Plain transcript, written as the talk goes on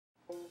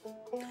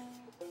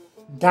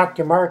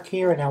Dr. Mark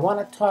here, and I want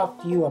to talk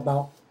to you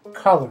about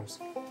colors,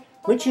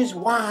 which is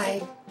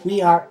why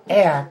we are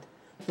at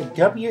the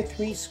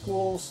W3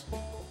 Schools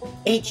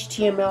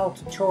HTML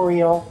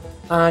tutorial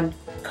on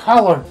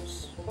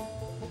colors.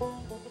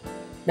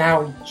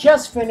 Now, we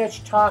just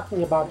finished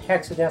talking about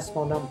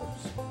hexadecimal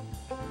numbers.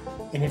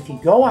 And if you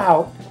go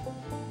out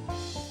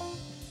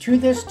to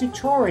this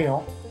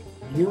tutorial,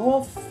 you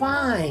will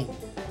find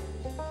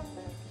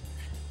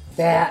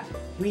that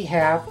we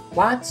have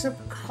lots of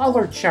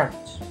color charts.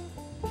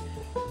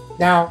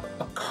 Now,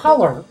 a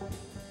color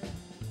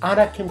on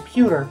a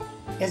computer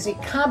is a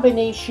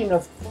combination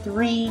of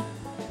three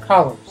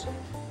colors: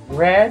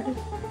 red,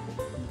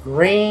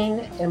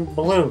 green, and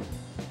blue.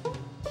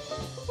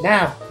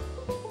 Now,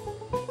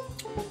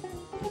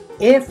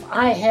 if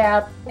I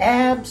have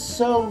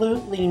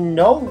absolutely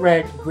no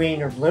red,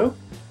 green, or blue,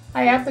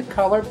 I have the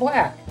color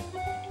black.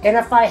 And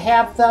if I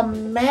have the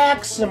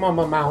maximum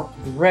amount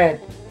of red,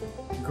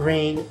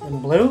 green,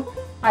 and blue,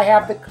 I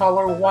have the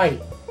color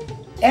white.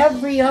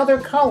 Every other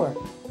color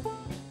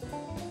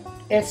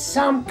is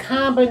some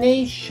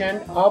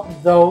combination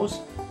of those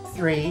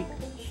three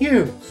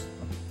hues.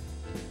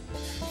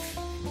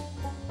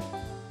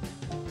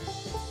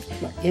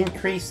 I'll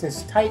increase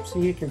this type so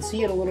you can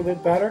see it a little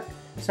bit better.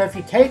 So if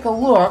you take a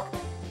look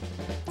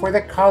for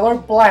the color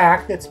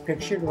black that's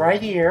pictured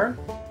right here,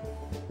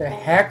 the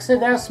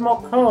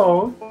hexadecimal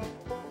code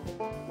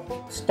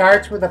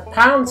starts with a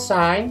pound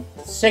sign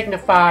to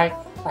signify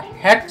a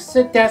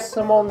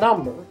hexadecimal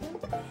number,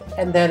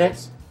 and then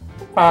it's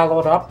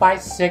followed up by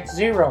 6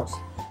 zeros.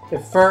 The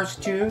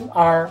first two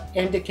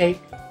indicate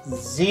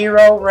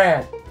 0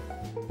 red.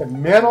 The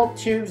middle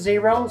 2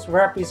 zeros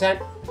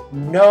represent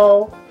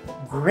no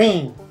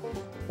green.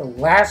 The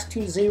last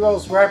 2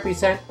 zeros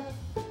represent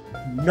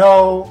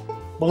no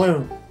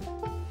blue.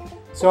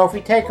 So if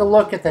we take a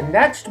look at the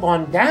next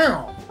one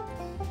down,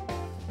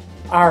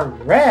 our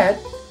red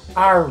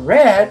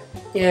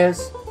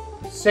is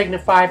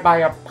signified by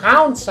a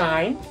pound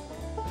sign,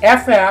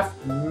 FF,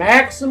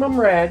 maximum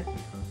red,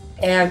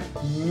 and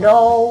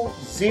no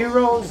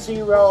 0,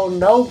 0,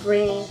 no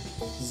green,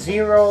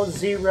 0,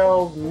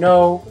 0,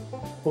 no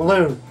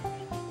blue.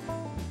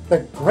 The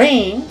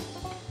green,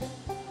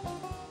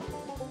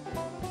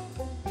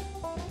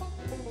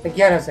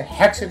 again, is a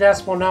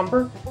hexadecimal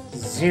number,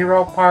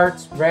 0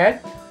 parts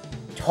red,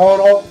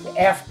 total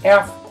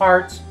FF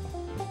parts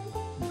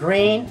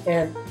green,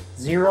 and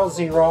 0,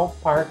 0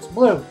 parts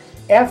blue.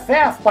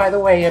 FF, by the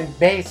way, in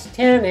base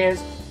 10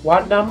 is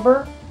what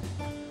number?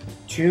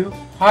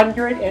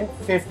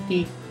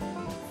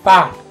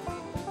 255.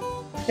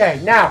 Okay,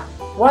 now,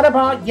 what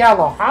about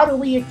yellow? How do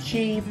we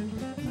achieve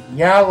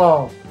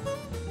yellow?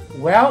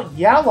 Well,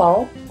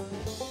 yellow,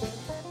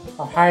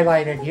 I'll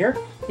highlight it here,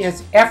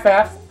 is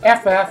FF,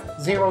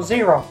 0,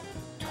 0.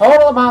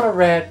 Total amount of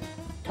red,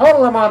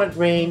 total amount of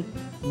green,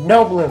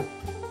 no blue.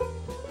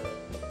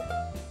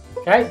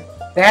 Okay,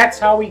 that's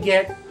how we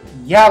get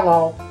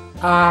yellow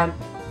on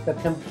the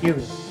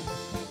computer.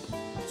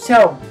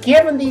 So,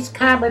 given these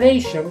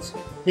combinations,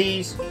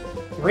 these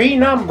three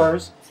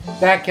numbers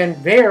that can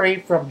vary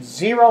from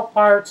 0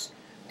 parts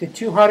to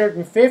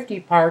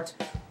 250 parts,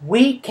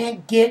 we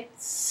can get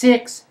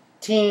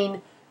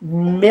 16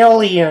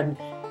 million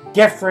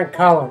different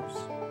colors.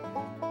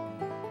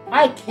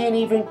 I can't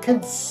even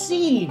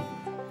conceive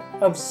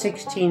of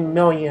 16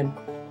 million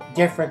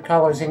different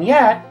colors, and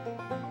yet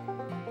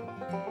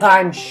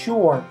I'm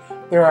sure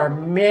there are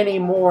many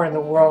more in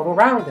the world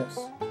around us.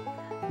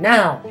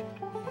 Now,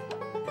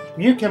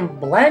 you can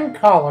blend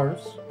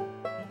colors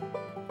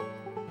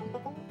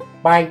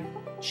by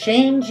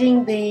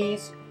changing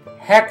these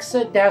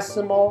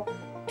hexadecimal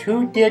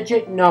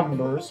 2-digit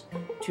numbers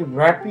to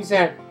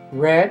represent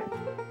red,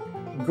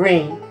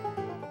 green,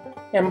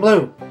 and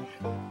blue.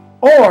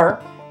 Or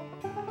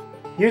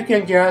you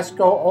can just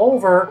go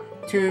over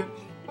to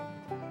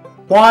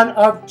one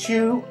of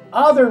two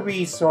other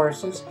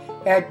resources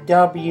at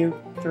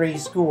W3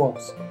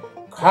 Schools.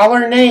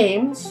 Color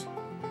Names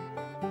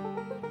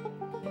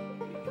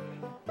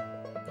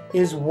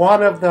is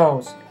one of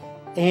those.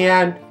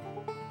 And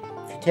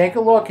if you take a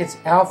look, it's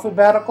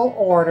alphabetical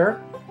order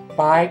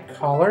by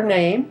color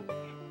name.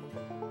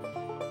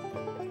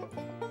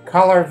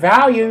 Color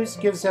Values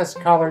gives us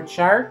color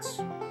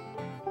charts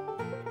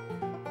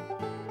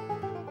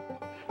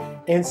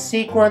in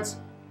sequence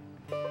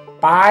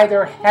by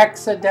their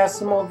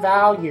hexadecimal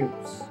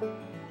values.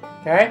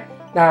 Okay?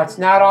 Now, it's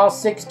not all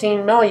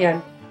 16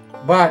 million,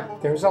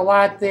 but there's a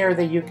lot there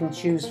that you can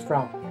choose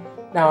from.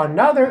 Now,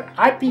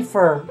 I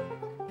prefer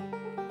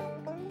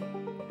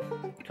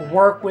to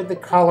work with the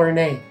color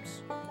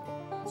names.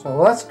 So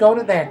let's go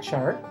to that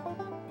chart.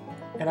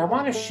 And I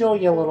want to show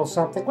you a little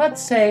something.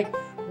 Let's say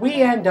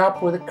we end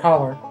up with a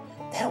color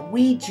that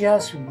we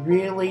just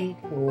really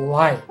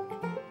like.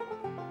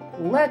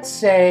 Let's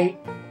say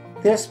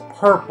this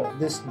purple,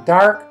 this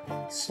dark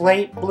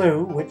slate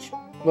blue, which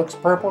looks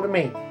purple to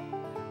me.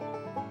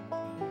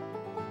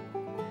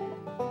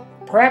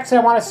 Perhaps I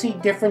want to see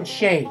different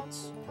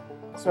shades.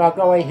 So I'll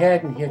go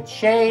ahead and hit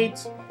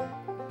Shades.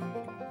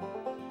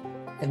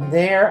 And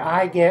there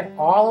I get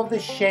all of the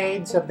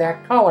shades of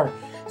that color.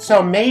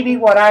 So maybe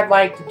what I'd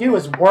like to do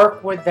is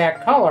work with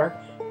that color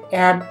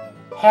and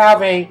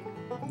have a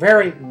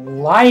very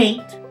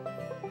light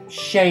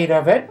shade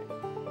of it.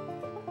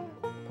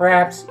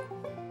 Perhaps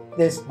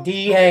this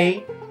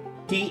D8,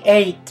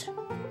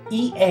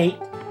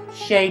 E8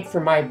 shade for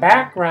my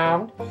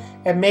background.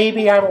 And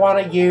maybe I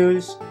want to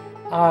use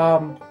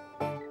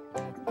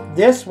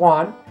this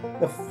one,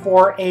 the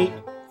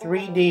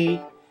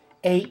 483D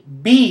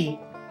 8B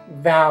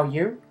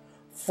value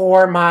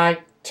for my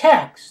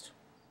text.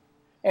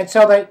 And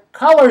so the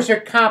colors are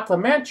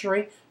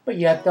complementary, but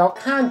yet they'll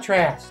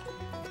contrast.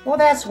 Well,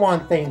 that's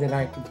one thing that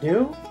I could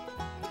do.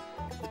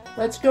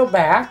 Let's go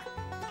back.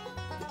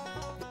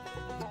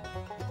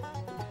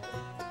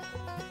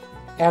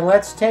 And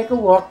let's take a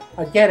look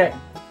again at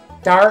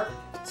dark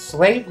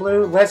slate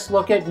blue. Let's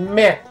look at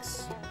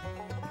mix.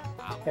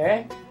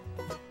 Okay.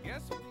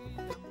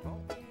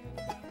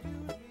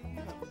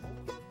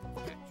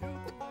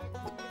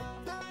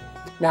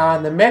 Now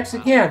on the mix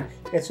again,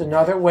 it's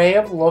another way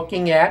of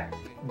looking at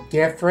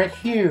different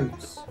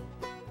hues.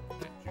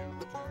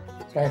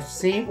 So I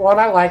see what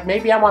I like.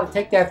 Maybe I want to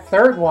take that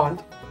third one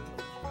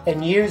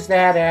and use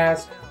that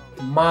as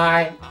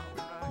my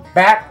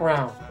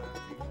background.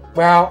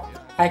 Well,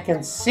 I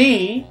can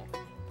see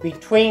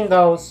between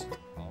those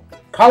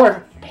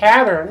color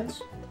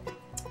patterns,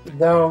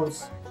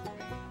 those,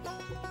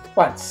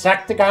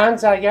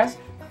 sectagons, I guess,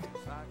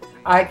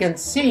 I can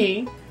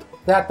see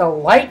that the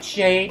light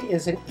shade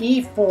is an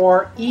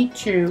E4,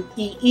 E2,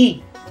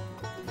 EE.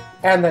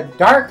 And the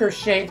darker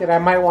shade that I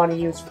might want to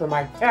use for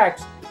my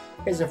text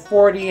is a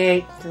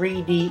 48,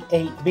 3D,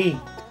 8B.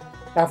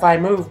 Now if I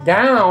move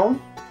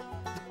down,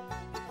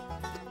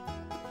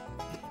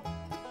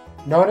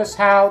 notice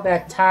how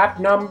that top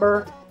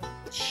number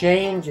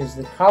changes.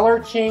 The color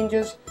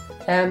changes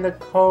and the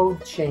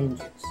code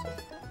changes.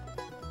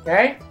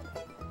 Okay?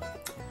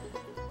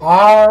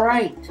 All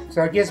right.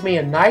 So it gives me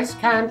a nice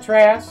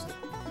contrast.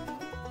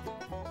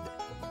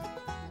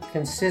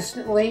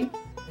 Consistently,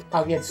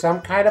 I'll get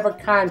some kind of a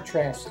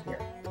contrast here.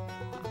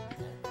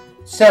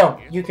 So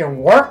you can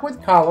work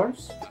with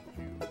colors.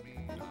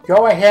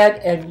 Go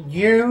ahead and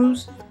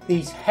use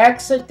these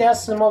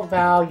hexadecimal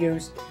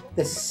values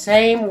the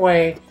same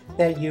way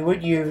that you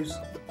would use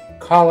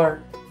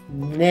color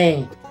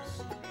names.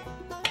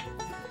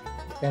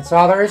 That's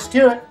all there is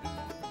to it.